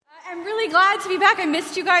I'm really glad to be back. I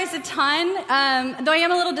missed you guys a ton, though I am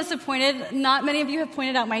a little disappointed. Not many of you have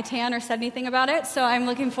pointed out my tan or said anything about it, so I'm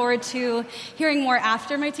looking forward to hearing more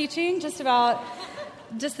after my teaching, just about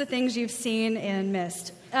the things you've seen and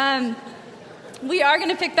missed. We are going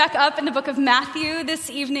to pick back up in the book of Matthew this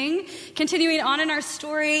evening, continuing on in our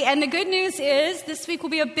story, and the good news is this week will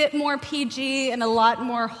be a bit more PG and a lot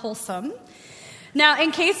more wholesome. Now,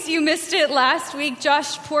 in case you missed it last week,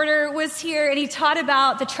 Josh Porter was here and he taught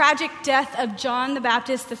about the tragic death of John the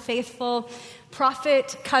Baptist, the faithful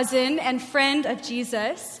prophet, cousin, and friend of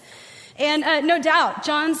Jesus. And no doubt,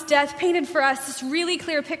 John's death painted for us this really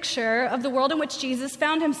clear picture of the world in which Jesus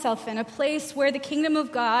found himself in, a place where the kingdom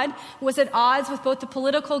of God was at odds with both the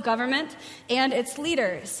political government and its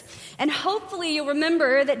leaders. And hopefully you'll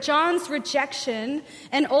remember that John's rejection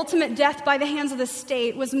and ultimate death by the hands of the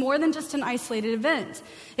state was more than just an isolated event.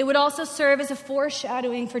 It would also serve as a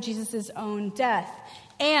foreshadowing for Jesus' own death.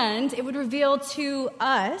 And it would reveal to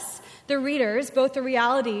us, the readers, both the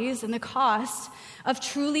realities and the cost of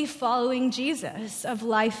truly following Jesus, of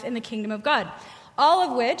life in the kingdom of God. All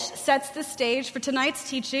of which sets the stage for tonight's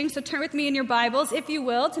teaching. So turn with me in your Bibles, if you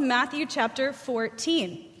will, to Matthew chapter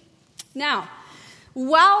 14. Now,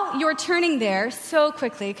 while you're turning there so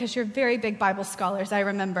quickly, because you're very big Bible scholars, I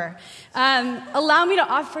remember, allow me to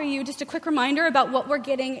offer you just a quick reminder about what we're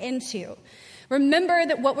getting into. Remember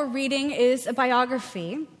that what we're reading is a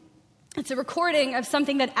biography. It's a recording of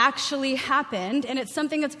something that actually happened, and it's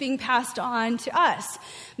something that's being passed on to us.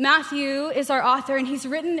 Matthew is our author, and he's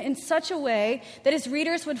written in such a way that his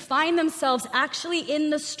readers would find themselves actually in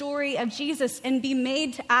the story of Jesus and be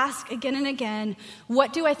made to ask again and again,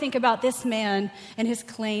 what do I think about this man and his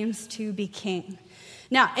claims to be king?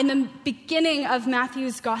 Now, in the beginning of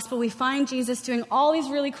Matthew's gospel, we find Jesus doing all these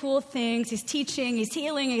really cool things. He's teaching, he's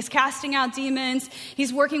healing, he's casting out demons,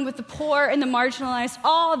 he's working with the poor and the marginalized,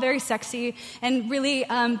 all very sexy and really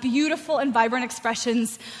beautiful and vibrant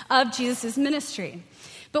expressions of Jesus' ministry.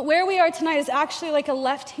 But where we are tonight is actually like a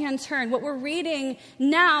left-hand turn. What we're reading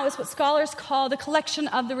now is what scholars call the collection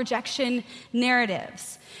of the rejection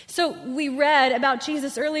narratives. So we read about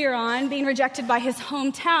Jesus earlier on being rejected by his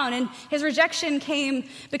hometown, and his rejection came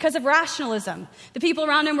because of rationalism. The people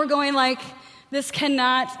around him were going like, this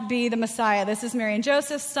cannot be the Messiah. This is Mary and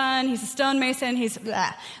Joseph's son. He's a stonemason. He's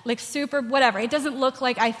like super whatever. It doesn't look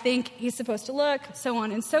like I think he's supposed to look, so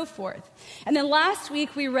on and so forth. And then last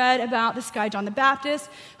week we read about this guy, John the Baptist,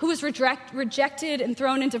 who was rejected and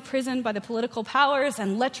thrown into prison by the political powers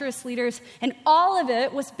and lecherous leaders. And all of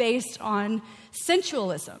it was based on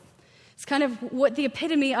sensualism. It's kind of what the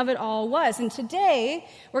epitome of it all was. And today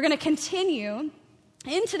we're going to continue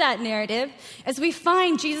into that narrative as we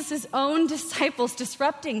find Jesus' own disciples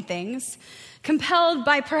disrupting things, compelled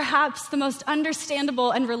by perhaps the most understandable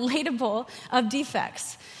and relatable of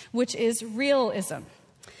defects, which is realism.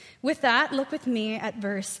 With that, look with me at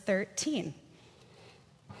verse 13.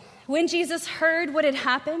 When Jesus heard what had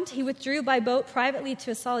happened, he withdrew by boat privately to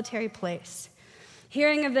a solitary place.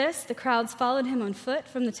 Hearing of this, the crowds followed him on foot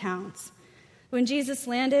from the towns. When Jesus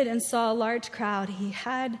landed and saw a large crowd, he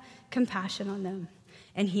had compassion on them,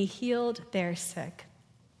 and he healed their sick.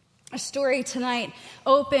 Our story tonight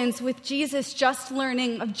opens with Jesus just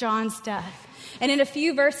learning of John's death. And in a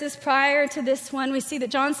few verses prior to this one, we see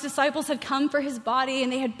that John's disciples had come for his body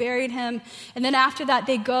and they had buried him. And then after that,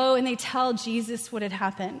 they go and they tell Jesus what had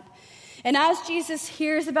happened. And as Jesus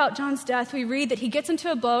hears about John's death, we read that he gets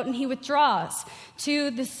into a boat and he withdraws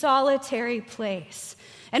to the solitary place.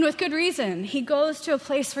 And with good reason, he goes to a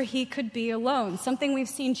place where he could be alone, something we've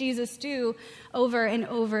seen Jesus do over and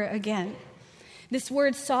over again. This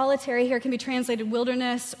word solitary here can be translated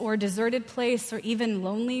wilderness or deserted place or even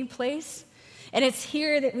lonely place. And it's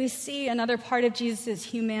here that we see another part of Jesus'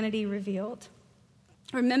 humanity revealed.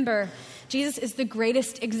 Remember, Jesus is the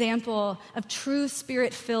greatest example of true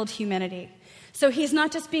spirit-filled humanity. So he's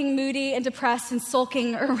not just being moody and depressed and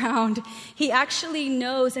sulking around. He actually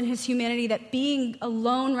knows in his humanity that being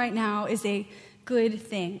alone right now is a good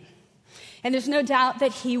thing. And there's no doubt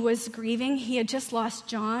that he was grieving. He had just lost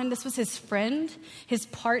John. This was his friend, his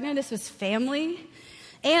partner. This was family.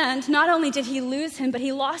 And not only did he lose him, but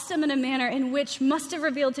he lost him in a manner in which must have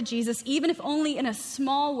revealed to Jesus, even if only in a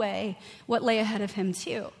small way, what lay ahead of him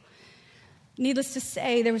too. Needless to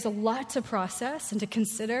say, there was a lot to process and to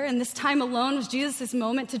consider, and this time alone was Jesus'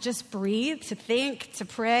 moment to just breathe, to think, to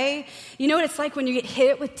pray. You know what it's like when you get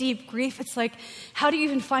hit with deep grief? It's like, how do you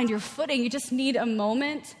even find your footing? You just need a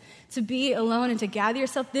moment to be alone and to gather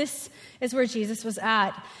yourself. This is where Jesus was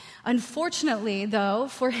at. Unfortunately, though,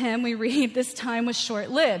 for him, we read this time was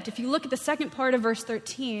short-lived. If you look at the second part of verse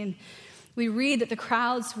 13, We read that the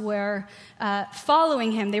crowds were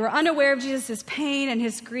following him. They were unaware of Jesus' pain and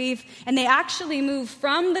his grief, and they actually moved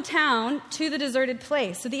from the town to the deserted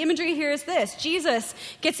place. So the imagery here is this. Jesus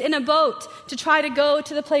gets in a boat to try to go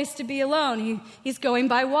to the place to be alone. He's going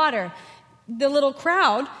by water. The little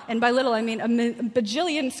crowd, and by little I mean a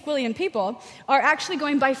bajillion, squillion people, are actually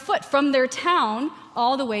going by foot from their town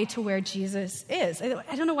all the way to where Jesus is.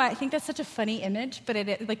 I don't know why. I think that's such a funny image, but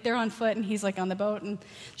like they're on foot and he's like on the boat, and there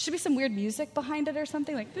should be some weird music behind it or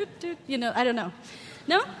something, like doot, doot, I don't know.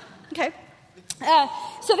 No? Okay.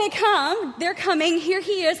 So they're coming. Here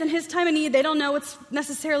he is in his time of need. They don't know what's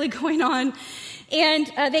necessarily going on.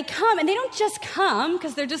 And they come, and they don't just come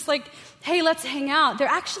because they're just like, hey, let's hang out. They're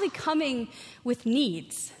actually coming with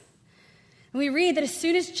needs. And we read that as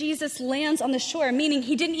soon as Jesus lands on the shore, meaning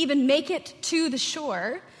he didn't even make it to the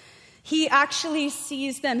shore, he actually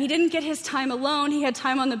sees them. He didn't get his time alone. He had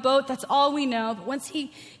time on the boat. That's all we know. But once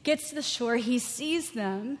he gets to the shore, he sees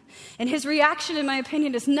them. And his reaction, in my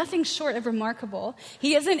opinion, is nothing short of remarkable.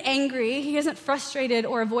 He isn't angry. He isn't frustrated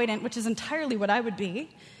or avoidant, which is entirely what I would be.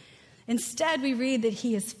 Instead, we read that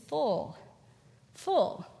he is full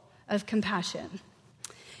of compassion.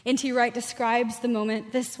 N.T. Wright describes the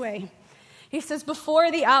moment this way. He says,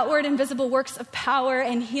 before the outward and visible works of power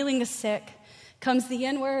and healing the sick comes the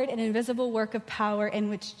inward and invisible work of power in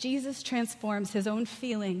which Jesus transforms his own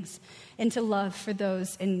feelings into love for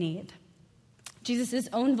those in need. Jesus'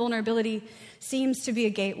 own vulnerability seems to be a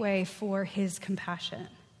gateway for his compassion.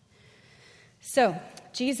 So,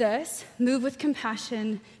 Jesus, moved with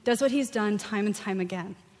compassion, does what he's done time and time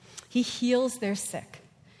again. He heals their sick.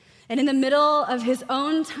 And in the middle of his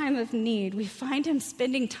own time of need, we find him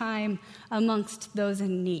spending time amongst those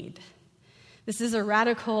in need. This is a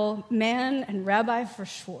radical man and rabbi for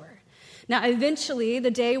sure. Now, eventually,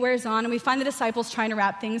 the day wears on, and we find the disciples trying to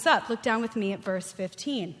wrap things up. Look down with me at verse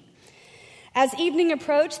 15. As evening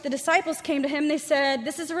approached, the disciples came to him. They said,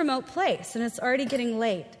 this is a remote place, and it's already getting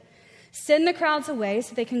late. Send the crowds away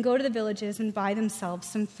so they can go to the villages and buy themselves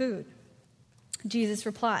some food. Jesus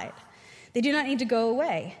replied, they do not need to go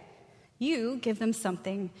away. You give them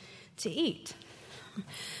something to eat.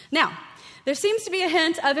 Now, there seems to be a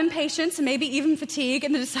hint of impatience and maybe even fatigue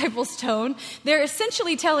in the disciples' tone. They're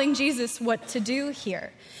essentially telling Jesus what to do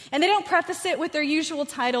here. And they don't preface it with their usual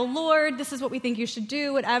title, Lord, this is what we think you should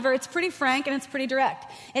do, whatever. It's pretty frank and it's pretty direct.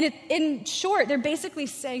 And in short, they're basically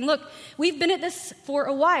saying, look, we've been at this for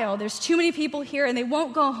a while. There's too many people here and they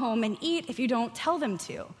won't go home and eat if you don't tell them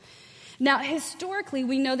to. Now, historically,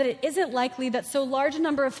 we know that it isn't likely that so large a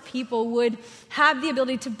number of people would have the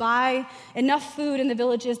ability to buy enough food in the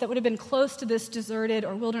villages that would have been close to this deserted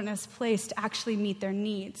or wilderness place to actually meet their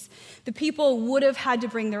needs. The people would have had to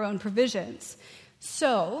bring their own provisions.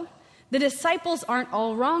 So, the disciples aren't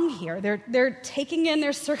all wrong here. They're taking in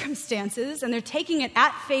their circumstances, and they're taking it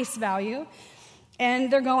at face value,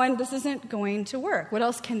 and they're going, this isn't going to work. What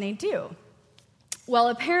else can they do? Well,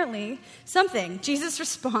 apparently, something. Jesus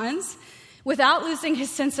responds without losing his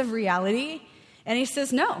sense of reality, and he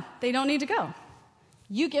says, no, they don't need to go.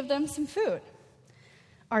 You give them some food.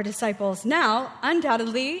 Our disciples now,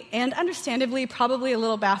 undoubtedly and understandably, probably a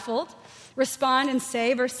little baffled, respond and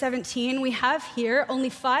say, verse 17, we have here only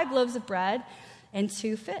 5 loaves of bread and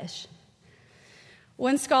 2 fish.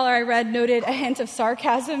 One scholar I read noted a hint of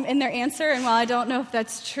sarcasm in their answer, and while I don't know if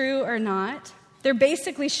that's true or not, they're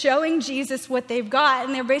basically showing Jesus what they've got,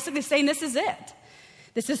 and they're basically saying, this is it.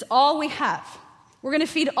 This is all we have. We're going to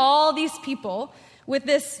feed all these people with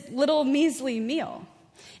this little measly meal.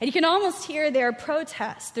 And you can almost hear their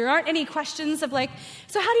protest. There aren't any questions of like,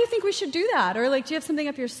 so how do you think we should do that? Or like, do you have something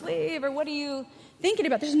up your sleeve? Or what are you thinking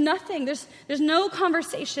about? There's nothing. There's no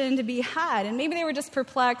conversation to be had. And maybe they were just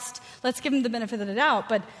perplexed. Let's give them the benefit of the doubt.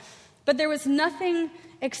 But there was nothing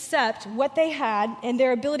except what they had and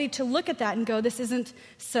their ability to look at that and go, this isn't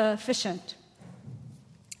sufficient.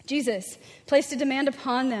 Jesus placed a demand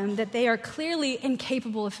upon them that they are clearly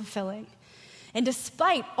incapable of fulfilling. And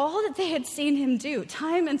despite all that they had seen him do,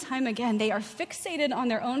 time and time again, they are fixated on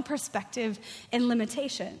their own perspective and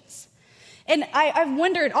limitations. And I've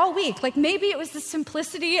wondered all week, like maybe it was the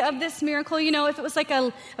simplicity of this miracle. You know, if it was like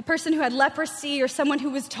a person who had leprosy or someone who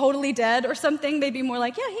was totally dead or something, they'd be more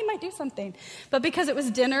like, yeah, he might do something. But because it was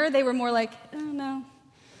dinner, they were more like, oh, no.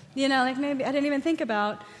 You know, like maybe I didn't even think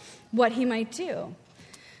about what he might do.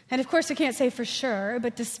 And of course, we can't say for sure,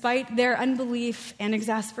 but despite their unbelief and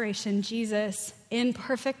exasperation, Jesus, in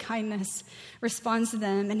perfect kindness, responds to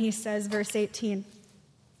them, and he says, verse 18,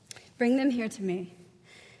 bring them here to me.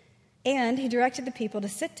 And he directed the people to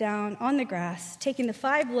sit down on the grass, taking the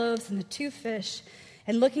 5 loaves and the 2 fish,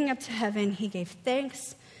 and looking up to heaven, he gave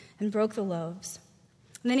thanks and broke the loaves.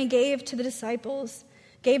 And then he gave them to the disciples,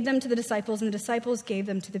 and the disciples gave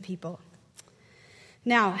them to the people.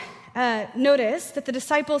 Now, notice that the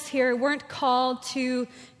disciples here weren't called to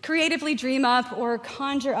creatively dream up or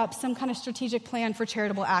conjure up some kind of strategic plan for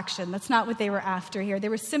charitable action. That's not what they were after here. They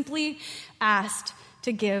were simply asked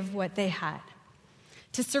to give what they had,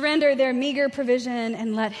 to surrender their meager provision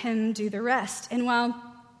and let him do the rest. And while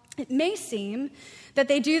it may seem that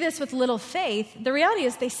they do this with little faith, the reality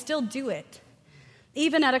is they still do it,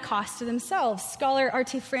 even at a cost to themselves. Scholar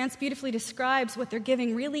R.T. France beautifully describes what their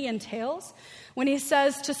giving really entails when he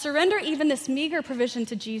says to surrender even this meager provision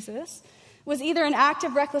to Jesus was either an act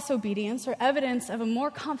of reckless obedience or evidence of a more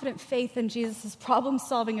confident faith in Jesus'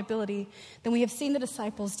 problem-solving ability than we have seen the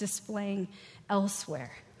disciples displaying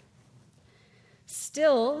elsewhere.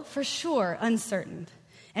 Still, for sure, uncertain,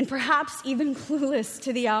 and perhaps even clueless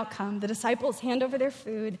to the outcome, the disciples hand over their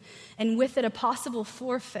food and with it a possible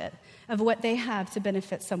forfeit of what they have to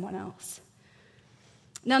benefit someone else.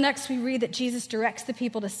 Now, next we read that Jesus directs the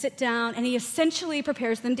people to sit down, and he essentially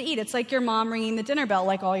prepares them to eat. It's like your mom ringing the dinner bell,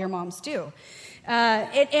 like all your moms do.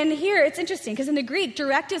 And here it's interesting, because in the Greek,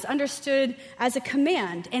 direct is understood as a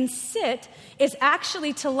command, and sit is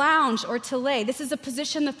actually to lounge or to lay. This is a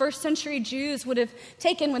position the first century Jews would have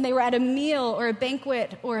taken when they were at a meal or a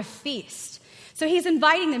banquet or a feast. So he's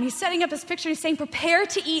inviting them. He's setting up this picture. He's saying, prepare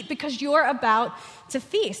to eat because you're about to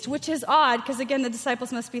feast, which is odd because, again, the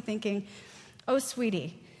disciples must be thinking, oh,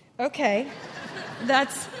 sweetie, okay,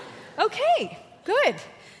 that's okay, good.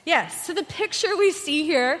 Yes, so the picture we see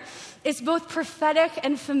here is both prophetic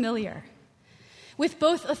and familiar, with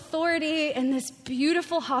both authority and this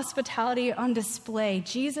beautiful hospitality on display.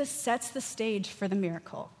 Jesus sets the stage for the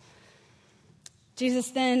miracle.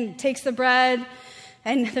 Jesus then takes the bread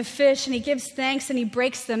and the fish, and he gives thanks, and he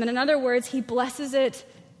breaks them. And in other words, he blesses it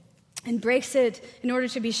and breaks it in order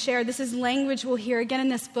to be shared. This is language we'll hear again in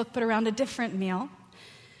this book, but around a different meal.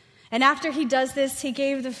 And after he does this, he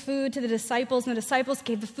gave the food to the disciples, and the disciples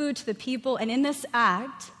gave the food to the people. And in this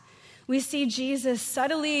act, we see Jesus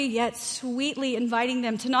subtly yet sweetly inviting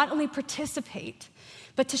them to not only participate,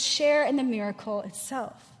 but to share in the miracle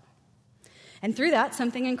itself. And through that,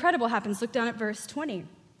 something incredible happens. Look down at verse 20.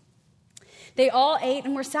 They all ate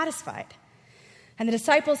and were satisfied. And the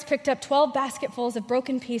disciples picked up 12 basketfuls of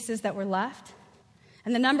broken pieces that were left.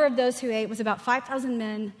 And the number of those who ate was about 5,000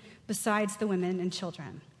 men, besides the women and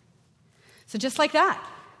children. So just like that,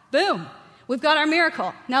 boom, we've got our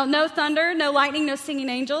miracle. Now, no thunder, no lightning, no singing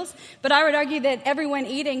angels. But I would argue that everyone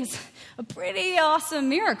eating is a pretty awesome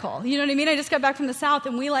miracle. You know what I mean? I just got back from the South,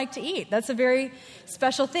 and we like to eat. That's a very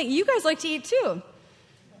special thing. You guys like to eat, too.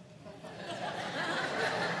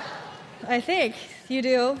 I think you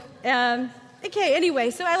do. Okay,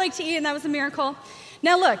 anyway, so I like to eat, and that was a miracle.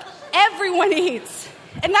 Now look, everyone eats.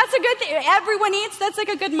 And that's a good thing. Everyone eats, that's like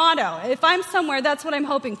a good motto. If I'm somewhere, that's what I'm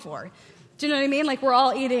hoping for. Do you know what I mean? Like we're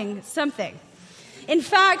all eating something. In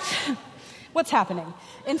fact, what's happening?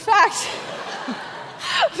 In fact,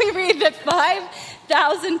 we read that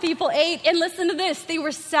 5,000 people ate, and listen to this, they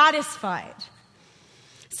were satisfied.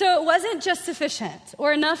 So it wasn't just sufficient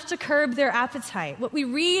or enough to curb their appetite. What we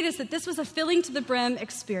read is that this was a filling to the brim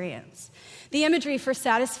experience. The imagery for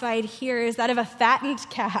satisfied here is that of a fattened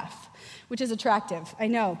calf, which is attractive, I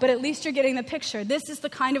know, but at least you're getting the picture. This is the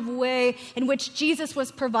kind of way in which Jesus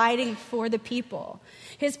was providing for the people.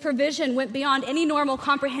 His provision went beyond any normal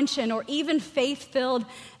comprehension or even faith-filled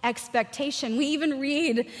expectation. We even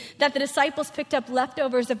read that the disciples picked up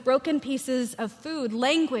leftovers of broken pieces of food,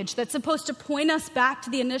 language that's supposed to point us back to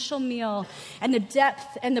the initial meal and the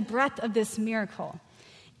depth and the breadth of this miracle.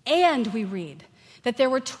 And we read that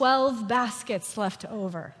there were 12 baskets left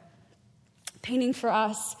over, painting for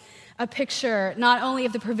us a picture not only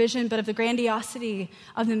of the provision, but of the grandiosity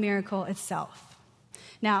of the miracle itself.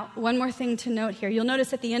 Now, one more thing to note here. You'll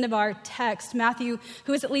notice at the end of our text, Matthew,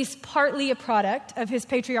 who is at least partly a product of his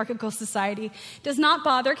patriarchal society, does not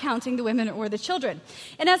bother counting the women or the children.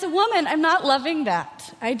 And as a woman, I'm not loving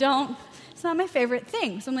that. It's not my favorite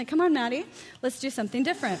thing. So I'm like, come on, Maddie, let's do something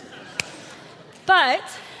different. But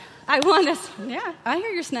I want us, I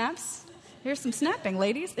hear your snaps. Here's some snapping,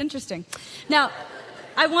 ladies. Interesting. Now,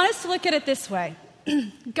 I want us to look at it this way.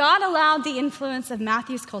 God allowed the influence of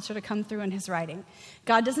Matthew's culture to come through in his writing.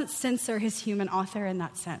 God doesn't censor his human author in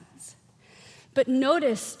that sense. But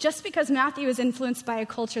notice, just because Matthew is influenced by a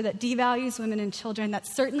culture that devalues women and children, that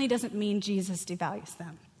certainly doesn't mean Jesus devalues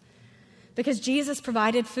them. Because Jesus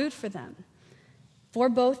provided food for them, for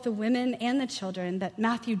both the women and the children that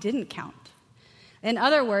Matthew didn't count. In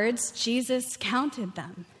other words, Jesus counted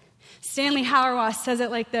them. Stanley Hauerwas says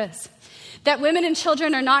it like this. That women and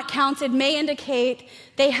children are not counted may indicate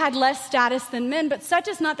they had less status than men, but such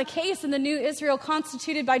is not the case in the new Israel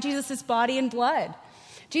constituted by Jesus' body and blood.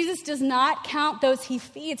 Jesus does not count those he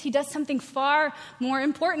feeds. He does something far more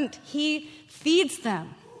important. He feeds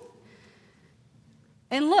them.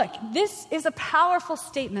 And look, this is a powerful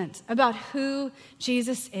statement about who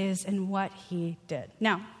Jesus is and what he did.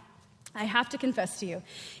 Now, I have to confess to you,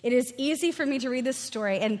 it is easy for me to read this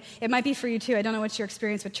story, and it might be for you too. I don't know what your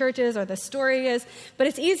experience with church is or the story is, but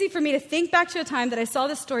it's easy for me to think back to a time that I saw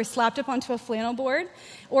this story slapped up onto a flannel board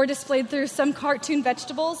or displayed through some cartoon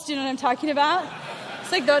vegetables. Do you know what I'm talking about?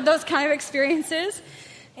 It's like those kind of experiences.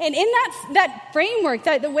 And in that framework,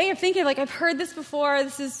 the way of thinking, like, I've heard this before,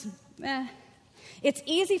 this is, it's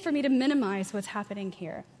easy for me to minimize what's happening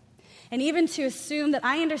here. And even to assume that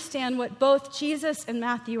I understand what both Jesus and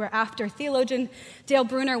Matthew are after. Theologian Dale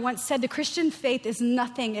Bruner once said, the Christian faith is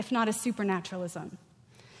nothing if not a supernaturalism.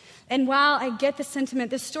 And while I get the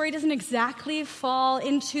sentiment, this story doesn't exactly fall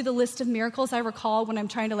into the list of miracles I recall when I'm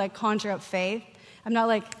trying to conjure up faith. I'm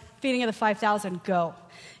not feeding of the 5,000, go.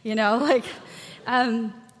 The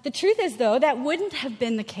truth is, though, that wouldn't have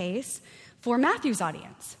been the case for Matthew's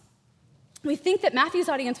audience. We think that Matthew's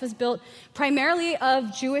audience was built primarily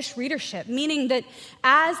of Jewish readership, meaning that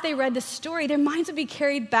as they read the story, their minds would be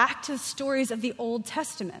carried back to the stories of the Old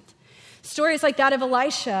Testament. Stories like that of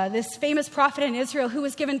Elisha, this famous prophet in Israel who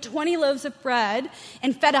was given 20 loaves of bread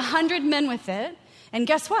and fed 100 men with it, and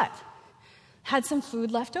guess what? Had some food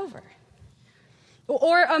left over.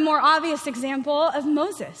 Or a more obvious example of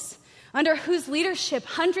Moses, under whose leadership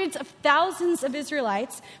hundreds of thousands of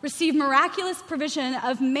Israelites received miraculous provision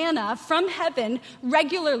of manna from heaven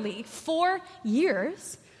regularly for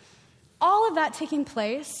years, all of that taking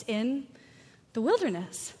place in the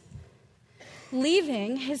wilderness,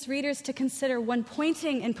 leaving his readers to consider one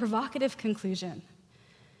pointing and provocative conclusion,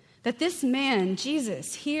 that this man,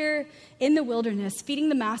 Jesus, here in the wilderness, feeding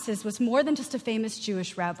the masses, was more than just a famous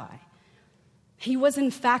Jewish rabbi. He was,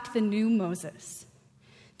 in fact, the new Moses,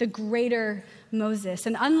 the greater Moses.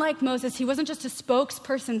 And unlike Moses, he wasn't just a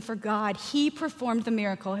spokesperson for God. He performed the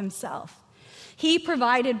miracle himself. He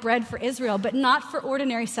provided bread for Israel, but not for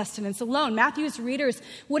ordinary sustenance alone. Matthew's readers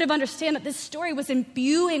would have understood that this story was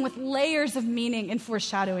imbuing with layers of meaning and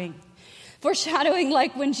foreshadowing. Foreshadowing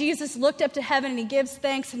like when Jesus looked up to heaven and he gives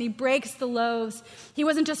thanks and he breaks the loaves. He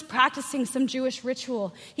wasn't just practicing some Jewish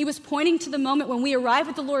ritual. He was pointing to the moment when we arrive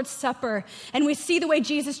at the Lord's Supper and we see the way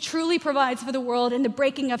Jesus truly provides for the world in the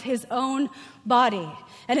breaking of his own body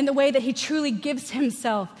and in the way that he truly gives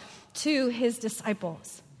himself to his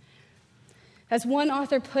disciples. As one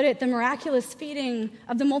author put it, the miraculous feeding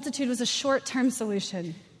of the multitude was a short-term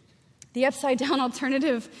solution. The upside-down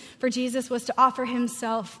alternative for Jesus was to offer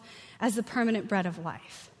himself as the permanent bread of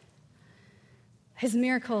life. His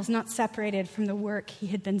miracle is not separated from the work he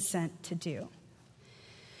had been sent to do.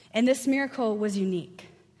 And this miracle was unique.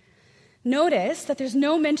 Notice that there's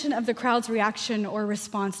no mention of the crowd's reaction or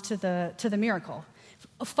response to the miracle.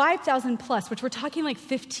 5,000 plus, which we're talking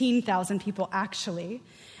 15,000 people actually.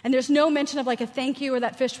 And there's no mention of a thank you or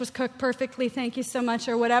that fish was cooked perfectly, thank you so much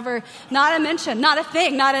or whatever. Not a mention, not a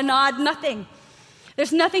thing, not a nod, nothing.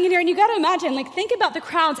 There's nothing in here, and you got to imagine, think about the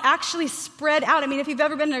crowds actually spread out. I mean, if you've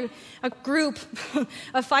ever been in a group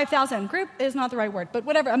of 5,000, group is not the right word, but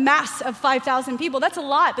whatever, a mass of 5,000 people, that's a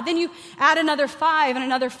lot. But then you add another 5 and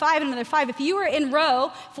another 5 and another 5. If you were in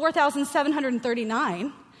row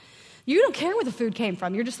 4,739, you don't care where the food came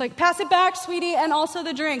from. You're just pass it back, sweetie, and also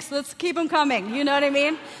the drinks. Let's keep them coming. You know what I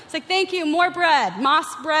mean? It's thank you, more bread, Moss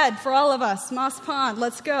bread for all of us, Moss Pond,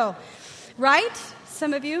 let's go. Right?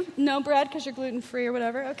 Some of you, no bread because you're gluten-free or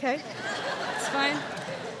whatever. Okay, it's fine.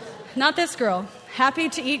 Not this girl. Happy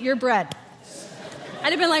to eat your bread.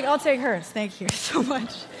 I'd have been I'll take hers. Thank you so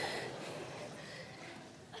much.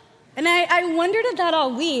 And I wondered at that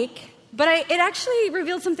all week, but it actually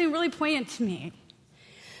revealed something really poignant to me.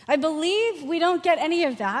 I believe we don't get any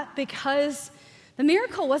of that because the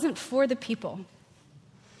miracle wasn't for the people.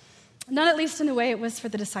 Not at least in the way it was for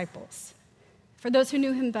the disciples. For those who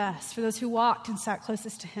knew him best, for those who walked and sat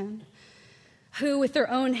closest to him, who with their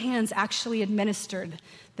own hands actually administered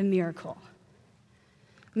the miracle.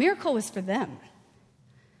 The miracle was for them.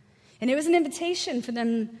 And it was an invitation for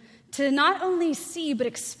them to not only see but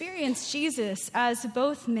experience Jesus as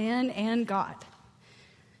both man and God.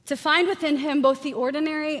 To find within him both the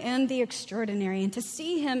ordinary and the extraordinary, and to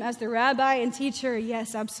see him as the rabbi and teacher,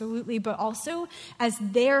 yes, absolutely, but also as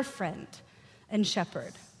their friend and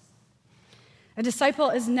shepherd. A disciple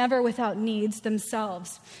is never without needs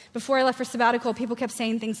themselves. Before I left for sabbatical, people kept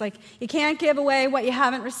saying things like, you can't give away what you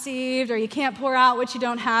haven't received, or you can't pour out what you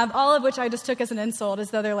don't have, all of which I just took as an insult, as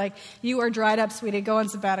though they're like, you are dried up, sweetie, go on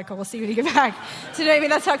sabbatical, we'll see when you get back. Today, I mean,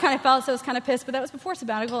 that's how I kind of felt, so I was kind of pissed, but that was before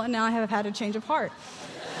sabbatical, and now I have had a change of heart.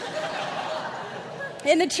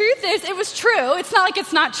 And the truth is, it was true. It's not like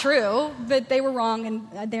it's not true, but they were wrong,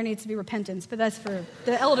 and there needs to be repentance, but that's for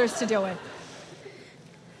the elders to deal with.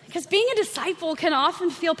 Because being a disciple can often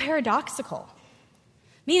feel paradoxical,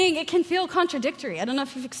 meaning it can feel contradictory. I don't know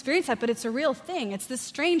if you've experienced that, but it's a real thing. It's this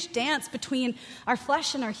strange dance between our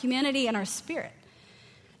flesh and our humanity and our spirit.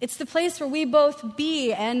 It's the place where we both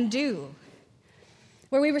be and do,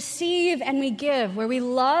 where we receive and we give, where we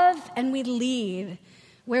love and we lead,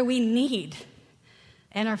 where we need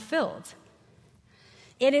and are filled.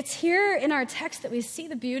 And it's here in our text that we see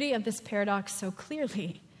the beauty of this paradox so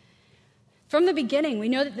clearly. From the beginning, we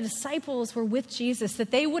know that the disciples were with Jesus,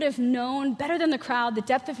 that they would have known better than the crowd the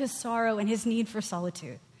depth of his sorrow and his need for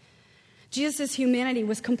solitude. Jesus' humanity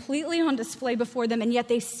was completely on display before them, and yet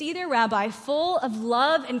they see their rabbi full of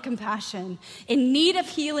love and compassion, in need of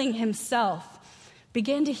healing himself,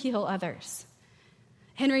 begin to heal others.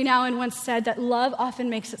 Henry Nouwen once said that love often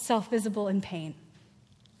makes itself visible in pain.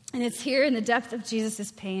 And it's here in the depth of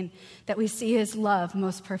Jesus' pain that we see his love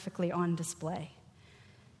most perfectly on display.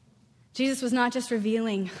 Jesus was not just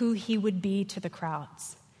revealing who he would be to the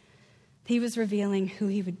crowds. He was revealing who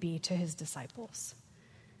he would be to his disciples.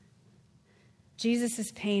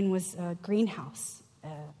 Jesus' pain was a greenhouse,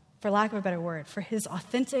 for lack of a better word, for his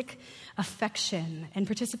authentic affection and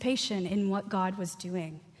participation in what God was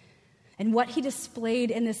doing. And what he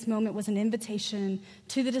displayed in this moment was an invitation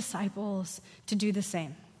to the disciples to do the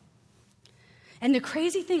same. And the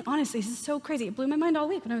crazy thing, honestly, this is so crazy. It blew my mind all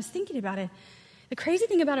week when I was thinking about it. The crazy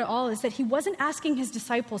thing about it all is that he wasn't asking his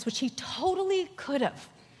disciples, which he totally could have.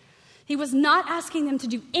 He was not asking them to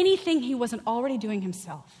do anything he wasn't already doing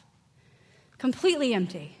himself. Completely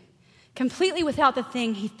empty, completely without the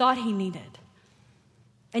thing he thought he needed.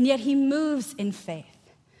 And yet he moves in faith,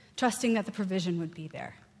 trusting that the provision would be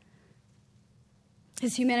there.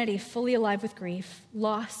 His humanity fully alive with grief,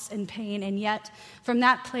 loss, and pain, and yet from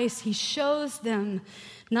that place he shows him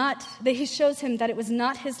that it was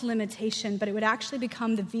not his limitation, but it would actually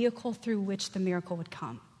become the vehicle through which the miracle would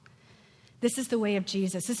come. This is the way of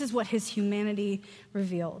Jesus. This is what his humanity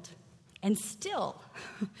revealed. And still,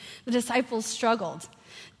 the disciples struggled.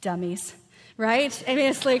 Dummies, right? I mean,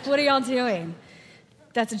 it's like, what are y'all doing?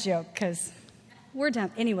 That's a joke, because we're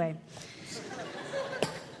dumb. Anyway.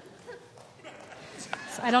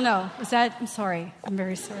 I don't know. I'm sorry. I'm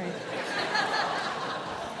very sorry.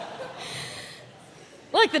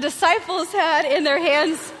 Look, the disciples had in their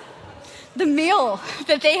hands the meal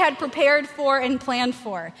that they had prepared for and planned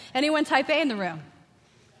for. Anyone type A in the room?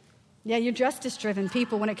 Yeah, you're justice-driven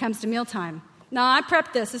people when it comes to mealtime. No, I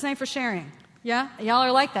prepped this. This ain't for sharing. Yeah? Y'all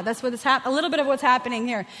are like that. That's what a little bit of what's happening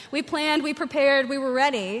here. We planned, we prepared, we were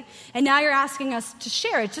ready, and now you're asking us to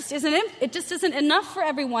share. It just isn't enough for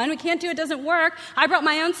everyone. We can't do it, doesn't work. I brought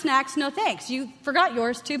my own snacks, no thanks. You forgot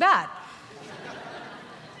yours, too bad.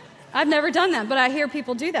 I've never done that, but I hear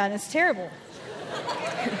people do that. It's terrible.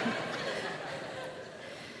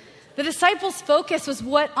 The disciples' focus was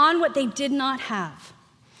on what they did not have.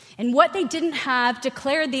 And what they didn't have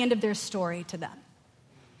declared the end of their story to them.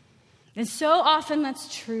 And so often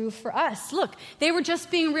that's true for us. Look, they were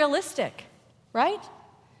just being realistic, right?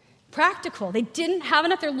 Practical. They didn't have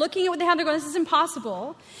enough. They're looking at what they have. They're going, this is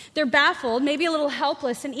impossible. They're baffled, maybe a little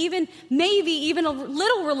helpless, and maybe even a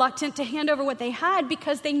little reluctant to hand over what they had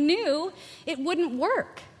because they knew it wouldn't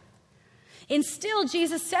work. And still,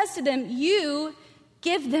 Jesus says to them, you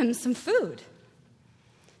give them some food.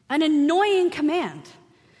 An annoying command.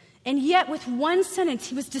 And yet, with one sentence,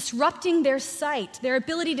 he was disrupting their sight, their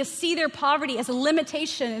ability to see their poverty as a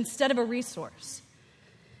limitation instead of a resource.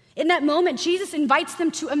 In that moment, Jesus invites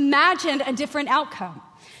them to imagine a different outcome,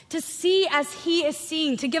 to see as he is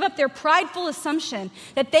seeing, to give up their prideful assumption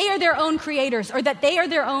that they are their own creators or that they are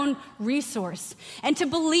their own resource, and to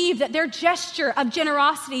believe that their gesture of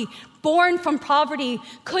generosity born from poverty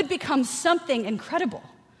could become something incredible.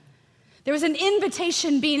 There was an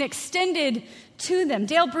invitation being extended to them.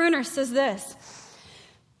 Dale Bruner says this.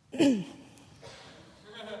 Dale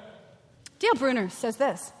Bruner says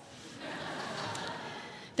this.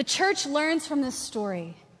 The church learns from this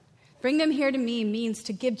story. Bring them here to me means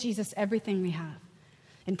to give Jesus everything we have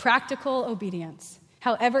in practical obedience,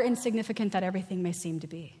 however insignificant that everything may seem to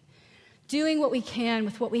be. Doing what we can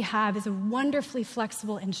with what we have is a wonderfully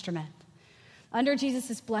flexible instrument. Under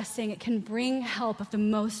Jesus' blessing, it can bring help of the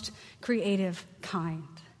most creative kind.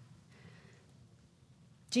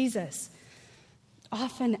 Jesus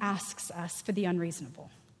often asks us for the unreasonable,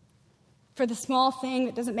 for the small thing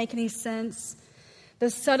that doesn't make any sense,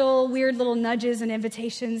 those subtle, weird little nudges and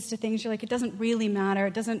invitations to things you're like, it doesn't really matter.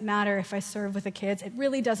 It doesn't matter if I serve with the kids. It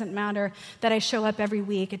really doesn't matter that I show up every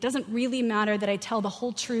week. It doesn't really matter that I tell the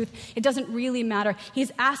whole truth. It doesn't really matter.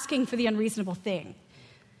 He's asking for the unreasonable thing,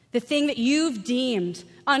 the thing that you've deemed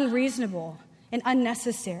unreasonable and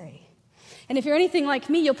unnecessary. And if you're anything like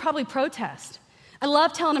me, you'll probably protest. I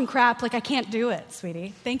love telling him crap like I can't do it,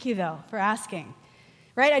 sweetie. Thank you, though, for asking.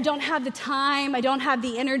 Right? I don't have the time. I don't have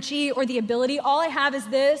the energy or the ability. All I have is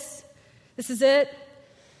this. This is it.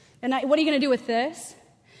 And what are you going to do with this?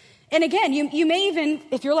 And again, you may even,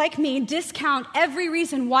 if you're like me, discount every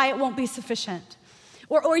reason why it won't be sufficient.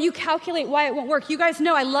 Or you calculate why it won't work. You guys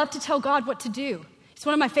know I love to tell God what to do. It's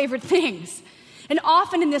one of my favorite things. And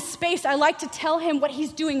often in this space, I like to tell him what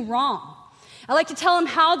he's doing wrong. I like to tell him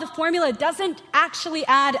how the formula doesn't actually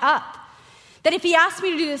add up. That if he asks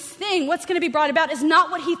me to do this thing, what's going to be brought about is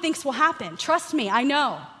not what he thinks will happen. Trust me, I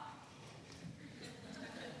know.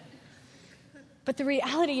 But the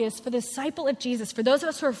reality is, for the disciple of Jesus, for those of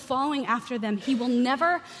us who are following after them, he will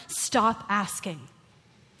never stop asking.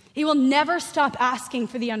 He will never stop asking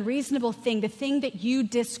for the unreasonable thing, the thing that you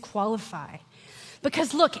disqualify.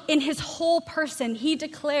 Because look, in his whole person, he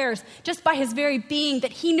declares, just by his very being,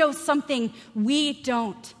 that he knows something we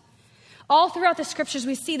don't. All throughout the scriptures,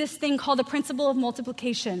 we see this thing called the principle of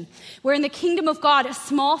multiplication, where in the kingdom of God, a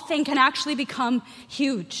small thing can actually become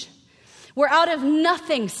huge. Where out of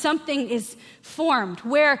nothing, something is formed.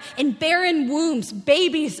 Where in barren wombs,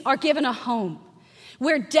 babies are given a home.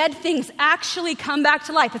 Where dead things actually come back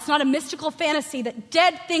to life. It's not a mystical fantasy that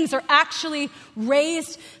dead things are actually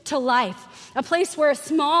raised to life. A place where a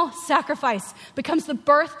small sacrifice becomes the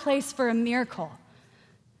birthplace for a miracle.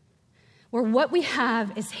 Where what we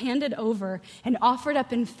have is handed over and offered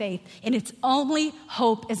up in faith, and its only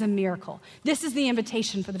hope is a miracle. This is the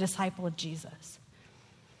invitation for the disciple of Jesus.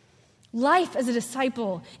 Life as a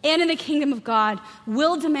disciple and in the kingdom of God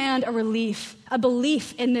will demand a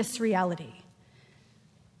belief in this reality.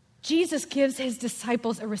 Jesus gives his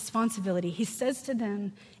disciples a responsibility. He says to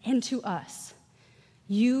them and to us,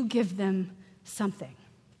 you give them something,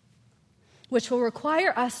 which will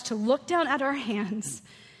require us to look down at our hands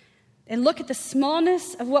and look at the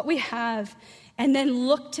smallness of what we have, and then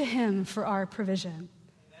look to him for our provision.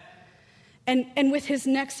 And with his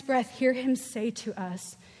next breath, hear him say to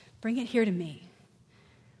us, bring it here to me.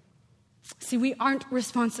 See, we aren't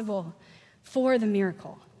responsible for the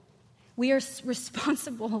miracle. We are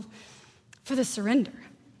responsible for the surrender.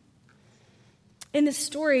 In this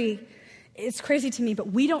story, it's crazy to me,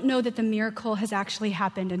 but we don't know that the miracle has actually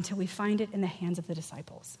happened until we find it in the hands of the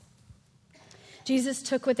disciples. Jesus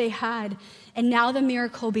took what they had, and now the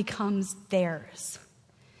miracle becomes theirs.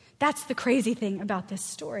 That's the crazy thing about this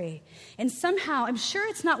story. And somehow, I'm sure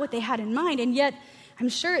it's not what they had in mind, and yet I'm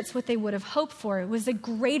sure it's what they would have hoped for. It was a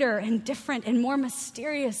greater and different and more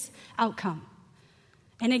mysterious outcome.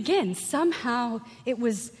 And again, somehow it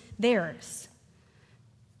was theirs.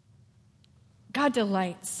 God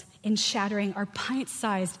delights in shattering our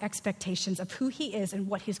pint-sized expectations of who he is and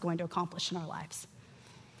what he's going to accomplish in our lives.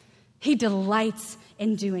 He delights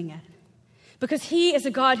in doing it because he is a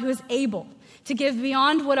God who is able to give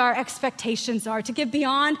beyond what our expectations are, to give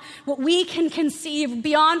beyond what we can conceive,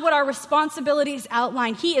 beyond what our responsibilities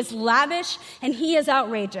outline. He is lavish and he is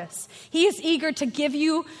outrageous. He is eager to give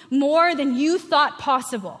you more than you thought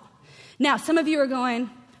possible. Now, some of you are going,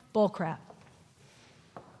 bull crap.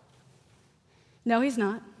 No, he's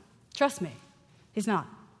not. Trust me, he's not.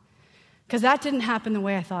 Because that didn't happen the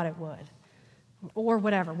way I thought it would. Or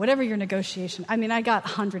whatever your negotiation. I mean, I got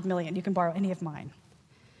 100 million. You can borrow any of mine.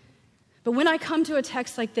 But when I come to a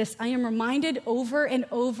text like this, I am reminded over and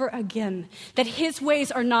over again that his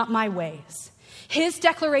ways are not my ways. His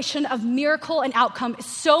declaration of miracle and outcome is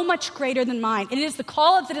so much greater than mine. And it is the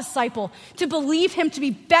call of the disciple to believe him to be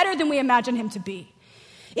better than we imagine him to be.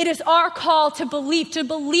 It is our call to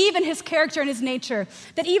believe in his character and his nature,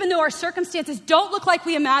 that even though our circumstances don't look like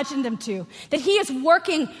we imagined them to, that he is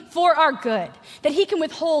working for our good, that he can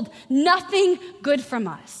withhold nothing good from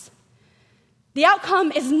us. The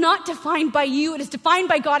outcome is not defined by you, it is defined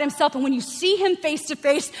by God himself. And when you see him face to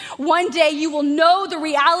face, one day you will know the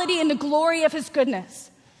reality and the glory of his goodness.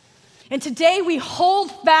 And today we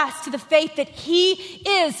hold fast to the faith that he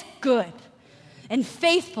is good and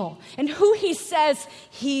faithful, and who he says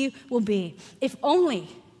he will be. If only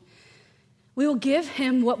we will give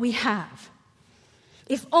him what we have.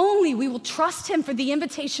 If only we will trust him for the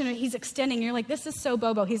invitation that he's extending. You're like, this is so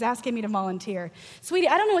bobo. He's asking me to volunteer. Sweetie,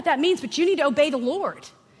 I don't know what that means, but you need to obey the Lord.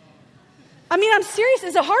 I mean, I'm serious.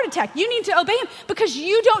 It's a heart attack. You need to obey him because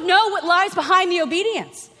you don't know what lies behind the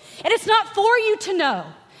obedience. And it's not for you to know.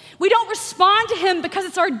 We don't respond to him because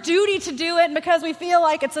it's our duty to do it and because we feel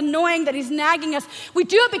like it's annoying that he's nagging us. We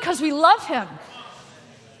do it because we love him,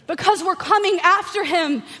 because we're coming after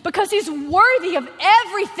him, because he's worthy of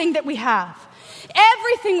everything that we have,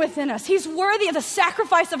 everything within us. He's worthy of the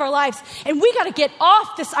sacrifice of our lives. And we got to get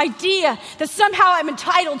off this idea that somehow I'm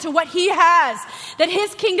entitled to what he has, that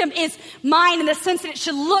his kingdom is mine in the sense that it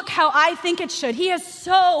should look how I think it should. He has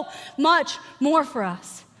so much more for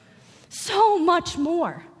us, so much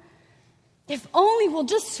more. If only we'll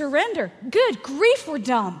just surrender. Good grief, we're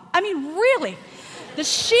dumb. I mean, really. The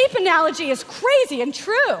sheep analogy is crazy and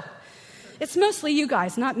true. It's mostly you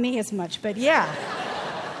guys, not me as much, but yeah.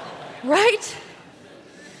 Right?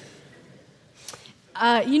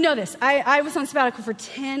 You know this. I was on sabbatical for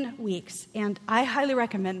 10 weeks, and I highly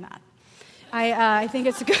recommend that. I think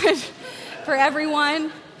it's good for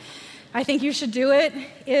everyone. I think you should do it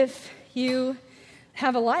if you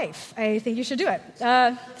have a life. I think you should do it.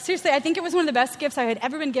 Seriously, I think it was one of the best gifts I had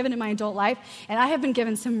ever been given in my adult life, and I have been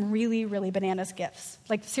given some really, really bananas gifts.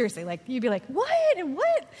 Like, seriously, like, you'd be like, what? And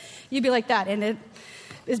what? You'd be like that, and it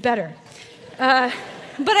is better. But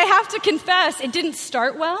I have to confess, it didn't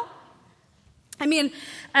start well. I mean,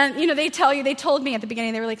 they told me at the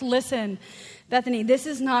beginning, they were like, listen, Bethany, this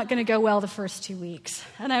is not going to go well the first 2 weeks.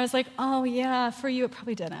 And I was like, oh, yeah, for you, it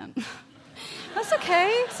probably didn't. That's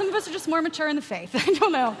okay. Some of us are just more mature in the faith. I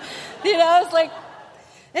don't know. I was like,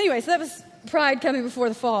 anyway, so that was pride coming before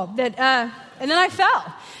the fall. And then I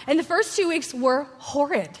fell. And the first 2 weeks were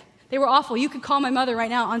horrid. They were awful. You could call my mother right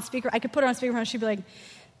now on speaker. I could put her on speakerphone. She'd be like,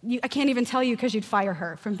 I can't even tell you because you'd fire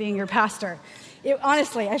her from being your pastor.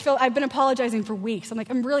 Honestly, I've been apologizing for weeks. I'm like,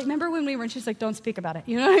 remember when we were, and she's like, don't speak about it.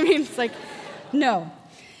 You know what I mean? It's like, no.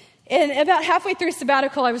 And about halfway through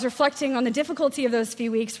sabbatical, I was reflecting on the difficulty of those few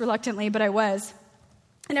weeks, reluctantly, but I was.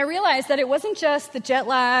 And I realized that it wasn't just the jet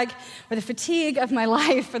lag or the fatigue of my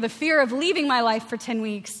life or the fear of leaving my life for 10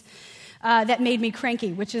 weeks that made me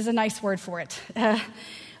cranky, which is a nice word for it.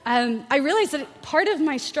 I realized that part of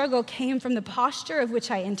my struggle came from the posture of which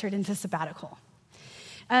I entered into sabbatical.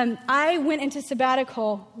 I went into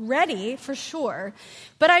sabbatical ready, for sure,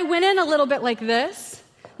 but I went in a little bit like this.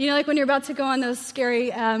 You know, like when you're about to go on those scary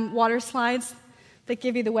water slides that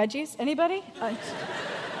give you the wedgies? Anybody?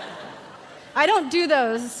 I don't do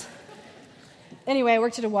those. Anyway, I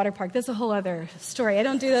worked at a water park. That's a whole other story. I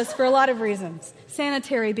don't do those for a lot of reasons,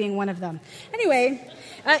 sanitary being one of them. Anyway,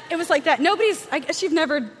 it was like that. I guess you've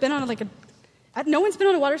never been on no one's been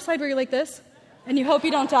on a water slide where you're like this and you hope you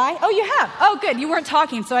don't die? Oh, you have. Oh, good. You weren't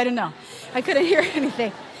talking, so I didn't know. I couldn't hear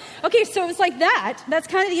anything. Okay, so it was like that. That's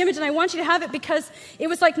kind of the image, and I want you to have it because it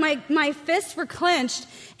was like my fists were clenched,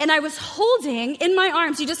 and I was holding in my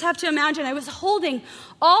arms, you just have to imagine, I was holding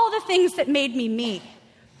all the things that made me me,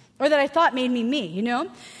 or that I thought made me me, you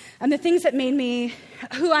know? And the things that made me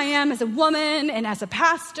who I am as a woman, and as a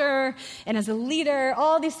pastor, and as a leader,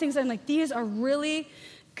 all these things, I'm like, these are really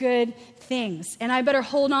good things, and I better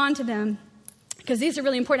hold on to them. Because these are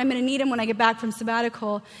really important. I'm going to need them when I get back from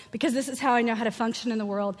sabbatical because this is how I know how to function in the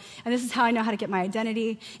world, and this is how I know how to get my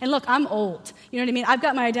identity. And look, I'm old. You know what I mean? I've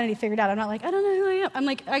got my identity figured out. I'm not like, I don't know who I am. I'm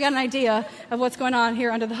like, I got an idea of what's going on here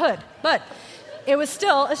under the hood. But it was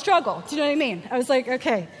still a struggle. Do you know what I mean? I was like,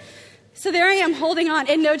 okay. So there I am holding on.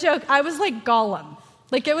 And no joke, I was like Gollum.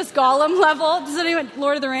 Like it was Gollum level. Does anyone,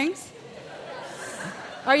 Lord of the Rings?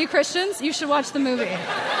 Are you Christians? You should watch the movie.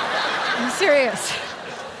 I'm serious.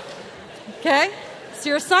 Okay? It's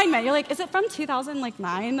your assignment. You're like, is it from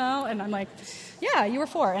 2009 though? And I'm like, yeah, you were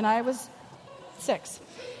 4 and I was 6.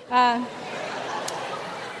 But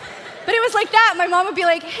it was like that. My mom would be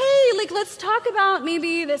like, hey, like, let's talk about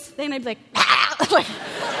maybe this thing. I'd be like, ah! Like,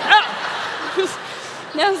 ah!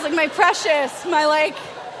 That was like my precious, my like,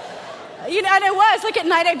 you know, and it was like at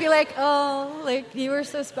night I'd be like, oh, like you were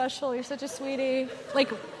so special. You're such a sweetie. Like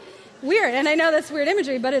weird. And I know that's weird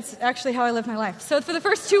imagery, but it's actually how I live my life. So for the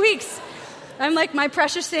first 2 weeks, I'm like my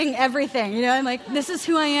preciousing everything, you know, I'm like, this is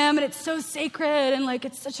who I am, and it's so sacred, and like,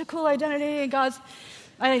 it's such a cool identity, and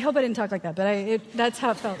I hope I didn't talk like that, but that's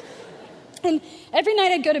how it felt. And every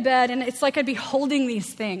night I'd go to bed, and it's like I'd be holding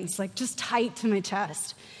these things, like just tight to my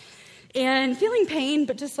chest, and feeling pain,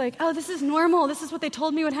 but just like, oh, this is normal, this is what they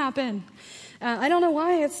told me would happen. I don't know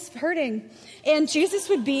why it's hurting. And Jesus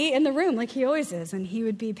would be in the room like he always is, and he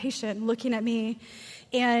would be patient, looking at me,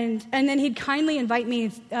 and then he'd kindly invite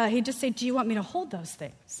me, he'd just say, do you want me to hold those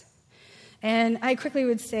things? And I quickly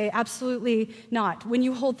would say, absolutely not. When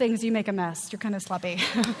you hold things, you make a mess. You're kind of sloppy.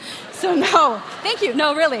 So no, thank you.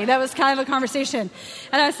 No, really, that was kind of a conversation.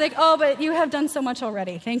 And I was like, oh, but you have done so much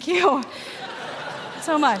already. Thank you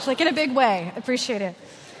so much, like in a big way. I appreciate it.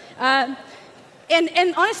 And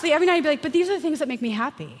honestly, every night I'd be like, but these are the things that make me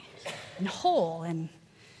happy and whole and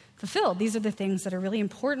fulfilled. These are the things that are really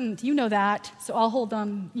important. You know that, so I'll hold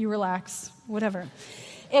them. You relax, whatever.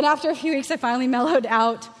 And after a few weeks, I finally mellowed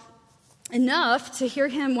out enough to hear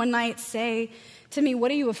him one night say to me,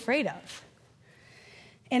 what are you afraid of?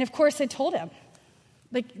 And of course, I told him,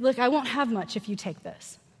 like, look, I won't have much if you take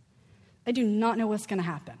this. I do not know what's going to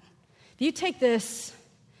happen. If you take this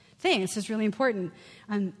thing, this is really important,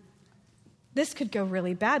 this could go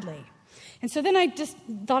really badly. And so then I just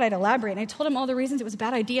thought I'd elaborate, and I told him all the reasons it was a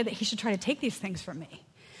bad idea that he should try to take these things from me.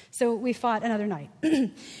 So we fought another night.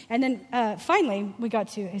 And then finally, we got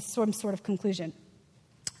to some sort of conclusion.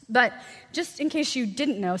 But just in case you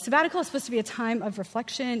didn't know, sabbatical is supposed to be a time of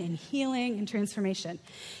reflection and healing and transformation.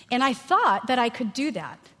 And I thought that I could do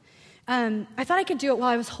that. I thought I could do it while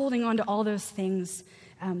I was holding on to all those things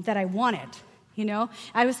that I wanted, you know?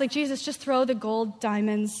 I was like, Jesus, just throw the gold,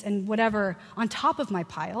 diamonds, and whatever on top of my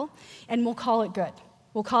pile, and we'll call it good.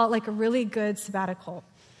 We'll call it like a really good sabbatical.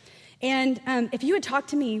 And if you had talked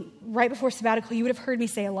to me right before sabbatical, you would have heard me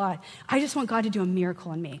say a lot, I just want God to do a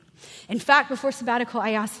miracle in me. In fact, before sabbatical,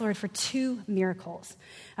 I asked the Lord for 2 miracles.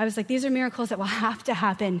 I was like, these are miracles that will have to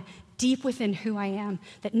happen deep within who I am.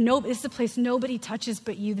 This is a place nobody touches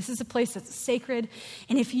but you. This is a place that's sacred.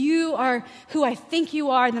 And if you are who I think you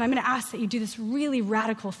are, then I'm going to ask that you do this really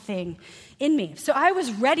radical thing in me. So I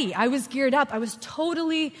was ready. I was geared up. I was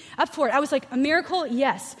totally up for it. I was like, a miracle?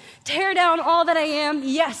 Yes. Tear down all that I am?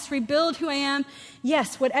 Yes. Rebuild who I am?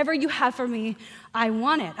 Yes. Whatever you have for me, I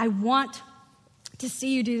want it. I want to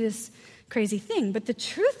see you do this crazy thing. But the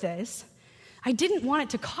truth is, I didn't want it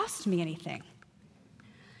to cost me anything.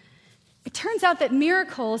 It turns out that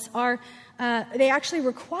miracles they actually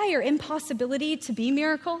require impossibility to be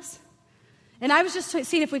miracles. And I was just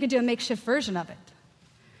seeing if we could do a makeshift version of it.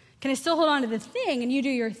 Can I still hold on to the thing and you do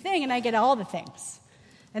your thing and I get all the things?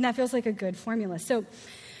 And that feels like a good formula. So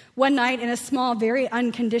one night in a small, very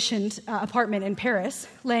unconditioned apartment in Paris,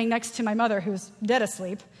 laying next to my mother who was dead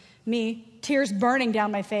asleep, me, tears burning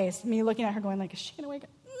down my face, me looking at her going like, is she going to wake up?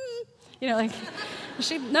 You know, like,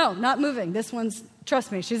 no, not moving. This one's,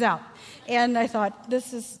 trust me, she's out. And I thought,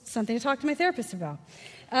 this is something to talk to my therapist about.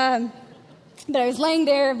 But I was laying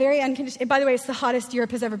there, very unconditioned. By the way, it's the hottest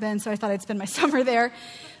Europe has ever been, so I thought I'd spend my summer there,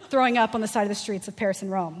 throwing up on the side of the streets of Paris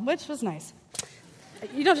and Rome, which was nice.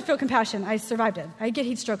 You don't have to feel compassion. I survived it. I get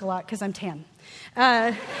heat stroke a lot because I'm tan.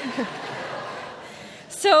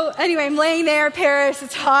 So anyway, I'm laying there, Paris,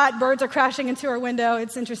 it's hot, birds are crashing into our window,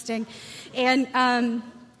 it's interesting. And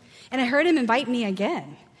I heard him invite me again.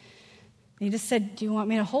 And he just said, do you want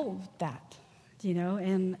me to hold that? You know,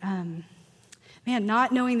 and man,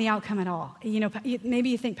 not knowing the outcome at all. You know, maybe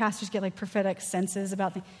you think pastors get like prophetic senses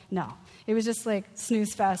about things. No, it was just like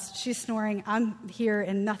snooze fest. She's snoring, I'm here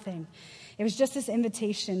and nothing. It was just this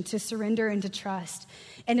invitation to surrender and to trust.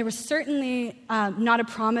 And there was certainly not a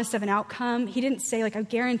promise of an outcome. He didn't say, like, I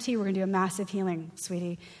guarantee we're going to do a massive healing,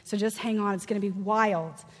 sweetie. So just hang on. It's going to be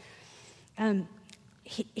wild.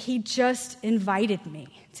 He just invited me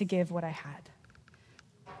to give what I had.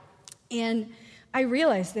 And I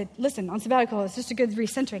realized that, listen, on sabbatical, it's just a good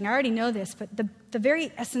recentering. I already know this, but the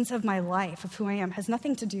very essence of my life, of who I am, has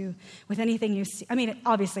nothing to do with anything you see. I mean, it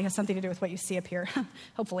obviously has something to do with what you see up here,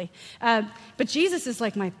 hopefully. But Jesus is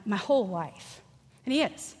like my whole life. And he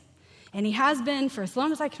is. And he has been for as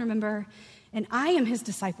long as I can remember. And I am his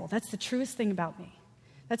disciple. That's the truest thing about me.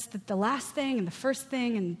 That's the last thing and the first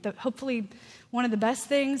thing and hopefully one of the best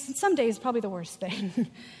things. And some days, probably the worst thing.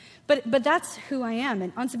 But that's who I am.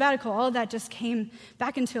 And on sabbatical, all of that just came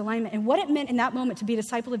back into alignment. And what it meant in that moment to be a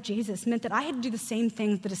disciple of Jesus meant that I had to do the same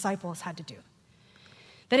thing the disciples had to do.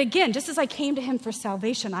 That again, just as I came to him for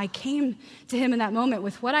salvation, I came to him in that moment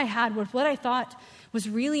with what I had, with what I thought was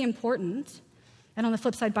really important. And on the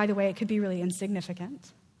flip side, by the way, it could be really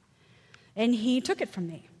insignificant. And he took it from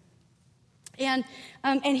me. And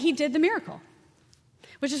he did the miracle,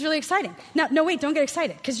 which is really exciting. Now, no, wait, don't get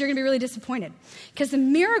excited, because you're going to be really disappointed. Because the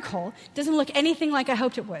miracle doesn't look anything like I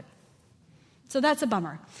hoped it would. So that's a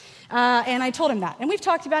bummer. And I told him that. And we've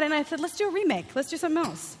talked about it, and I said, let's do a remake. Let's do something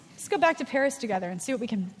else. Let's go back to Paris together and see what we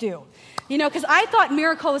can do. You know, because I thought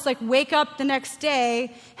miracle was like wake up the next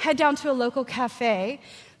day, head down to a local cafe,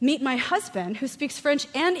 meet my husband, who speaks French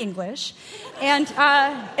and English, and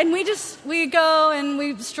we go and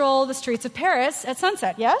we stroll the streets of Paris at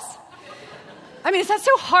sunset, yes? I mean, is that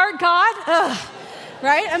so hard, God? Ugh.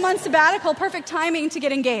 right? I'm on sabbatical, perfect timing to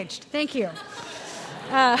get engaged. Thank you.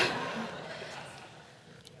 But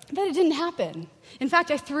it didn't happen. In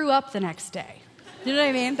fact, I threw up the next day. You know what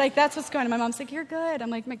I mean? Like, that's what's going on. My mom's like, you're good. I'm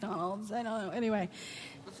like, McDonald's. I don't know. Anyway,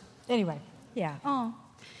 yeah. Oh.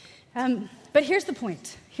 But here's the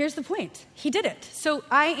point. He did it. So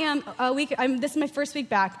this is my first week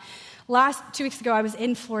back. 2 weeks ago, I was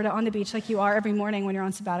in Florida on the beach like you are every morning when you're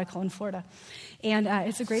on sabbatical in Florida. And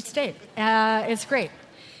it's a great state. It's great.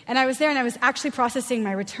 And I was there and I was actually processing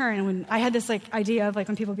my return. And when I had this idea of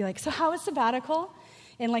when people be like, so how was sabbatical?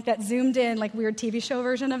 And that zoomed in weird TV show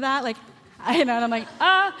version of that. And I'm like,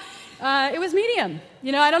 it was medium.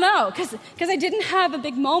 I don't know. Because I didn't have a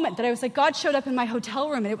big moment that I was God showed up in my hotel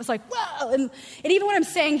room and it was whoa. And even what I'm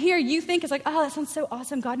saying here, you think is oh, that sounds so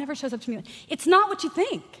awesome. God never shows up to me. It's not what you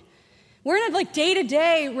think. We're in a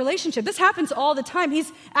day-to-day relationship. This happens all the time.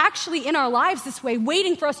 He's actually in our lives this way,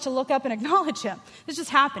 waiting for us to look up and acknowledge him. It's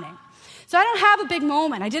just happening. So I don't have a big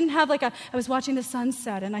moment. I didn't have I was watching the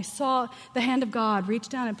sunset and I saw the hand of God reach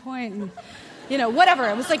down and point and, whatever.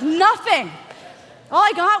 It was nothing. All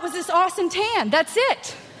I got was this awesome tan. That's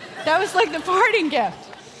it. That was the parting gift.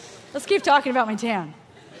 Let's keep talking about my tan.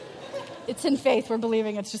 It's in faith. We're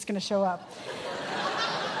believing it's just going to show up.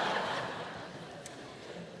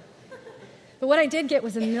 But what I did get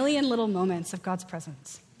was a million little moments of God's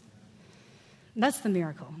presence. And that's the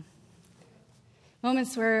miracle.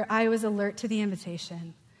 Moments where I was alert to the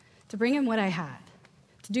invitation to bring him what I had,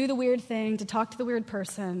 to do the weird thing, to talk to the weird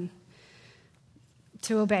person,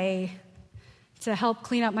 to obey, to help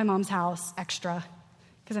clean up my mom's house extra,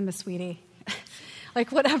 because I'm a sweetie.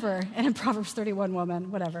 Whatever. And in Proverbs 31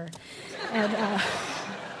 woman, whatever. And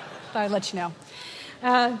thought I'd let you know.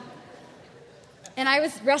 And I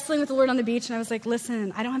was wrestling with the Lord on the beach, and I was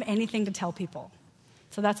listen, I don't have anything to tell people.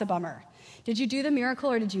 So that's a bummer. Did you do the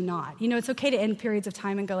miracle or did you not? It's okay to end periods of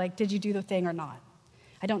time and go did you do the thing or not?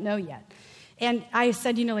 I don't know yet. And I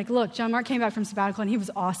said, look, John Mark came back from sabbatical, and he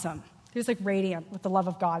was awesome. He was radiant with the love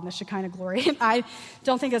of God and the Shekinah glory. And I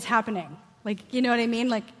don't think that's happening. You know what I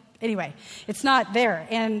mean? Anyway, it's not there.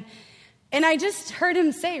 And I just heard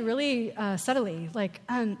him say really subtly,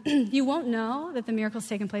 you won't know that the miracle's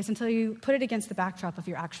taken place until you put it against the backdrop of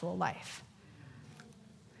your actual life.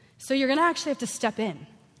 So you're going to actually have to step in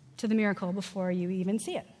to the miracle before you even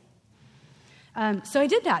see it. So I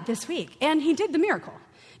did that this week, and he did the miracle.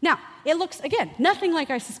 Now, it looks, again, nothing like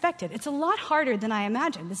I suspected. It's a lot harder than I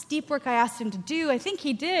imagined. This deep work I asked him to do, I think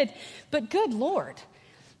he did, but good Lord.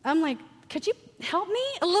 I'm could you help me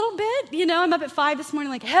a little bit? I'm up at 5 this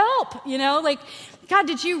morning help, God,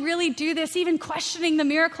 did you really do this? Even questioning the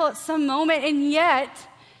miracle at some moment, and yet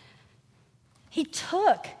he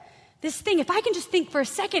took this thing. If I can just think for a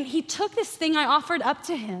second, he took this thing I offered up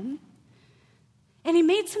to him, and he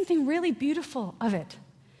made something really beautiful of it.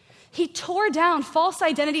 He tore down false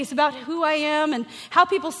identities about who I am and how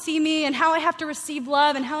people see me and how I have to receive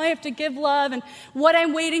love and how I have to give love and what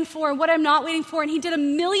I'm waiting for and what I'm not waiting for. And he did a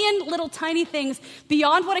million little tiny things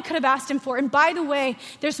beyond what I could have asked him for. And by the way,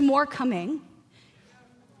 there's more coming.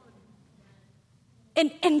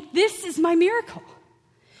 And this is my miracle.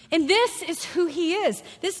 And this is who he is.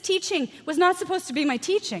 This teaching was not supposed to be my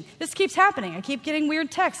teaching. This keeps happening. I keep getting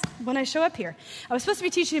weird texts when I show up here. I was supposed to be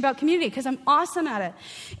teaching about community because I'm awesome at it.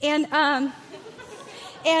 And I'm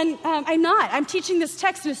not. I'm teaching this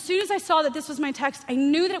text, and as soon as I saw that this was my text, I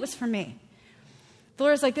knew that it was for me. The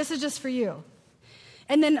Lord was this is just for you.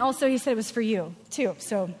 And then also he said it was for you, too.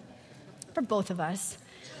 So for both of us.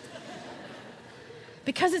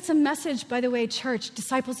 Because it's a message, by the way, church,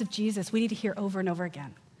 disciples of Jesus, we need to hear over and over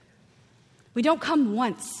again. We don't come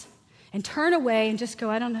once and turn away and just go,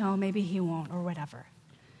 I don't know, maybe he won't, or whatever.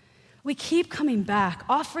 We keep coming back,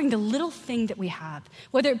 offering the little thing that we have,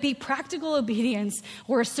 whether it be practical obedience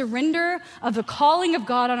or a surrender of the calling of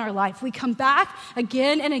God on our life. We come back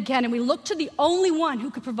again and again, and we look to the only one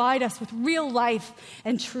who could provide us with real life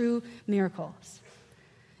and true miracles.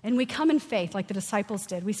 And we come in faith like the disciples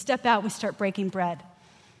did. We step out, we start breaking bread,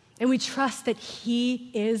 and we trust that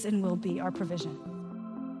he is and will be our provision.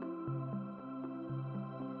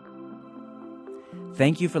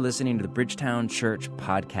 Thank you for listening to the Bridgetown Church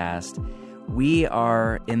podcast. We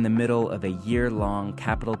are in the middle of a year-long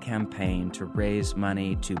capital campaign to raise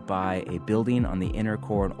money to buy a building on the inner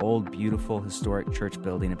core, an old, beautiful, historic church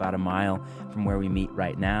building about a mile from where we meet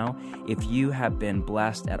right now. If you have been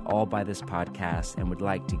blessed at all by this podcast and would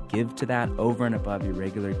like to give to that over and above your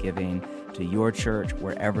regular giving to your church,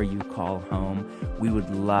 wherever you call home, we would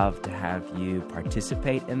love to have you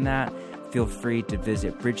participate in that. Feel free to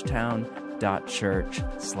visit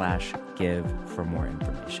bridgetown.church/give for more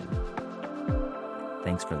information.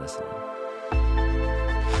 Thanks for listening.